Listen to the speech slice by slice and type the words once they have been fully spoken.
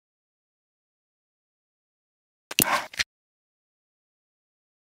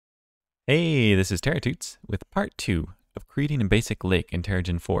Hey, this is Terratoots with part 2 of creating a basic lake in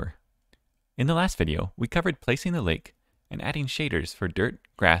Terragen 4. In the last video, we covered placing the lake and adding shaders for dirt,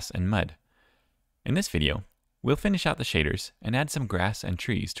 grass, and mud. In this video, we'll finish out the shaders and add some grass and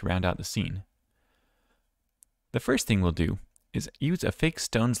trees to round out the scene. The first thing we'll do is use a fake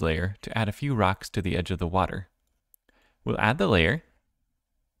stones layer to add a few rocks to the edge of the water. We'll add the layer,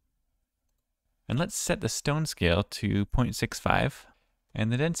 and let's set the stone scale to 0.65 and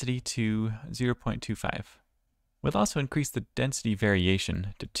the density to 0.25. We'll also increase the density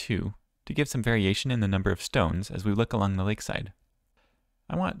variation to 2 to give some variation in the number of stones as we look along the lakeside.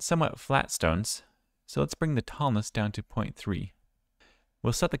 I want somewhat flat stones, so let's bring the tallness down to 0.3.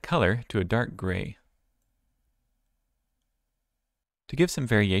 We'll set the color to a dark gray. To give some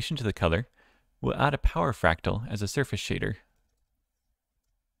variation to the color, we'll add a power fractal as a surface shader.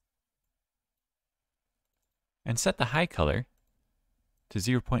 And set the high color to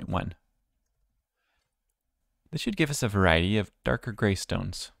 0.1. This should give us a variety of darker gray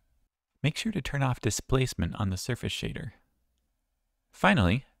stones. Make sure to turn off displacement on the surface shader.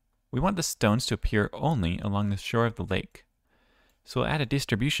 Finally, we want the stones to appear only along the shore of the lake. So we'll add a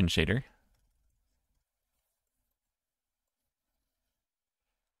distribution shader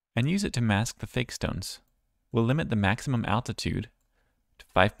and use it to mask the fake stones. We'll limit the maximum altitude to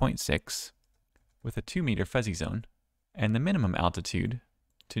 5.6 with a 2 meter fuzzy zone, and the minimum altitude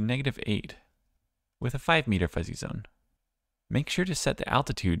to -8 with a 5 meter fuzzy zone. Make sure to set the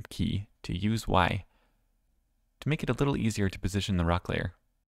altitude key to use Y to make it a little easier to position the rock layer.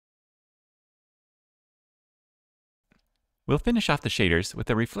 We'll finish off the shaders with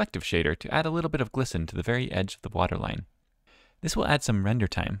a reflective shader to add a little bit of glisten to the very edge of the waterline. This will add some render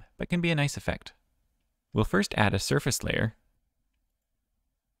time, but can be a nice effect. We'll first add a surface layer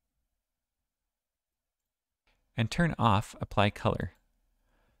and turn off Apply Color.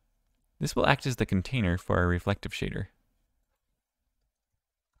 This will act as the container for our reflective shader.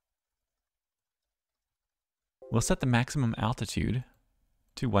 We'll set the maximum altitude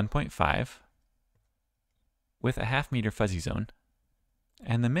to 1.5 with a 0.5 meter fuzzy zone,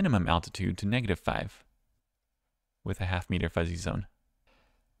 and the minimum altitude to -5 with a 0.5 meter fuzzy zone.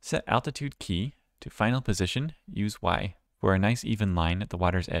 Set altitude key to final position, use Y for a nice even line at the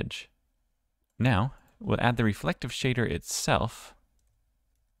water's edge. Now, we'll add the reflective shader itself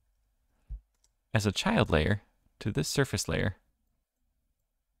as a child layer to this surface layer.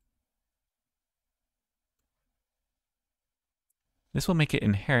 This will make it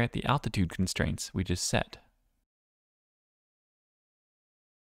inherit the altitude constraints we just set.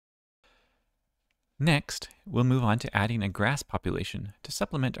 Next, we'll move on to adding a grass population to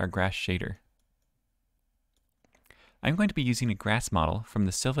supplement our grass shader. I'm going to be using a grass model from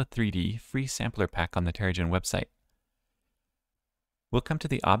the Silva 3D free sampler pack on the Terragen website. We'll come to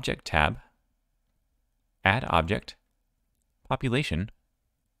the Object tab, Add Object, Population,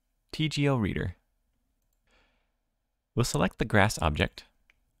 TGO Reader. We'll select the grass object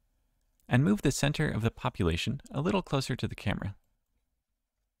and move the center of the population a little closer to the camera.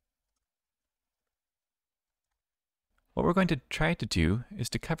 What we're going to try to do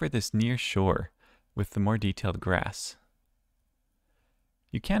is to cover this near shore with the more detailed grass.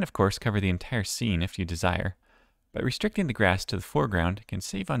 You can, of course, cover the entire scene if you desire, but restricting the grass to the foreground can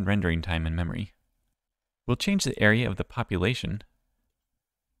save on rendering time and memory. We'll change the area of the population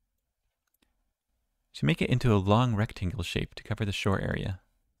to make it into a long rectangle shape to cover the shore area,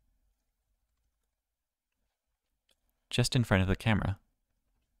 just in front of the camera.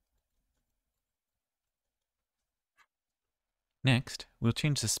 Next, we'll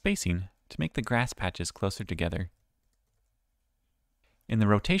change the spacing to make the grass patches closer together. In the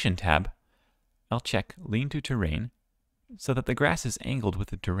Rotation tab, I'll check Lean to Terrain so that the grass is angled with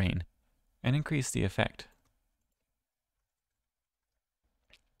the terrain and increase the effect.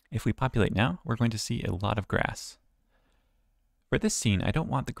 If we populate now, we're going to see a lot of grass. For this scene, I don't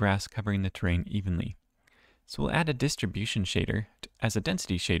want the grass covering the terrain evenly, so we'll add a distribution shader as a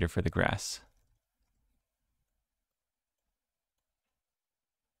density shader for the grass.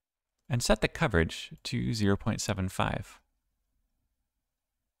 And set the coverage to 0.75.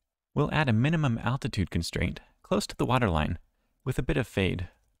 We'll add a minimum altitude constraint close to the waterline with a bit of fade,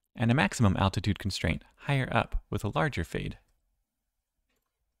 and a maximum altitude constraint higher up with a larger fade.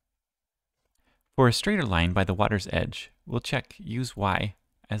 For a straighter line by the water's edge, we'll check Use Y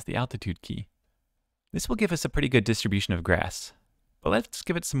as the altitude key. This will give us a pretty good distribution of grass, but let's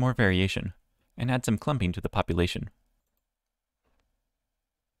give it some more variation and add some clumping to the population.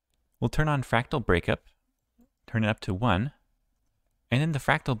 We'll turn on Fractal Breakup, turn it up to 1, and in the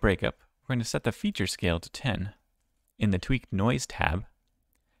Fractal Breakup, we're going to set the feature scale to 10. In the Tweak Noise tab,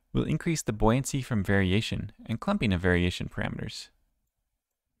 We'll increase the buoyancy from variation and clumping of variation parameters.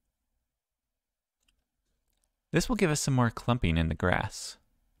 This will give us some more clumping in the grass.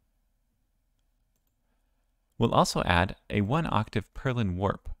 We'll also add a 1-octave purlin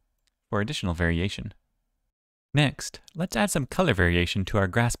warp for additional variation. Next, let's add some color variation to our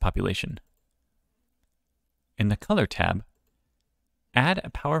grass population. In the Color tab, add a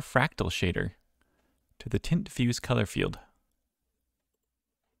Power Fractal shader to the Tint Fuse color field.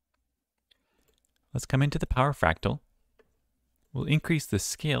 Let's come into the Power Fractal. We'll increase the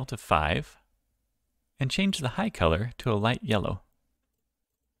scale to 5 and change the high color to a light yellow.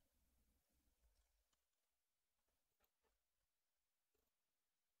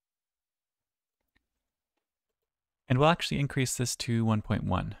 And we'll actually increase this to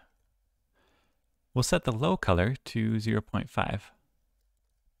 1.1. We'll set the low color to 0.5.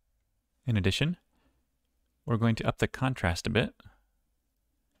 In addition, we're going to up the contrast a bit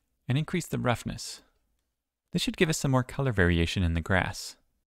and increase the roughness. This should give us some more color variation in the grass.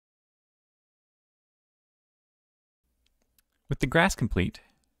 With the grass complete,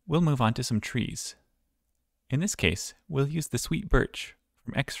 we'll move on to some trees. In this case, we'll use the sweet birch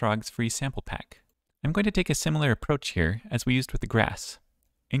from Xfrog's free sample pack. I'm going to take a similar approach here as we used with the grass,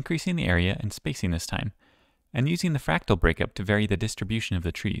 increasing the area and spacing this time, and using the fractal breakup to vary the distribution of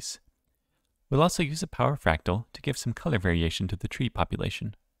the trees. We'll also use a Power Fractal to give some color variation to the tree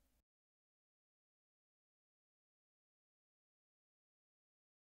population.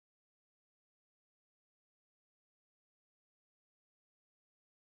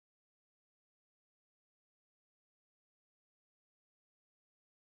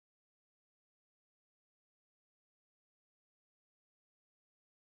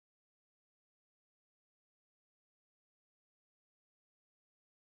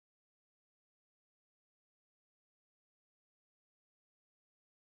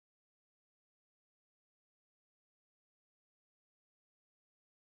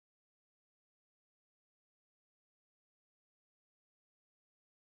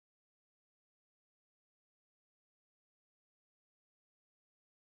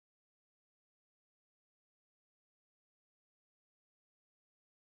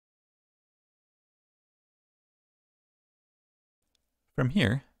 From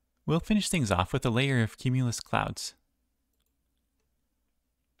here, we'll finish things off with a layer of cumulus clouds.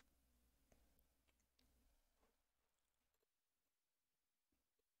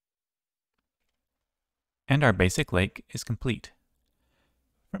 And our basic lake is complete.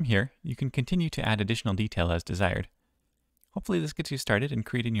 From here, you can continue to add additional detail as desired. Hopefully this gets you started in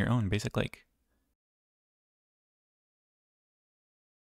creating your own basic lake.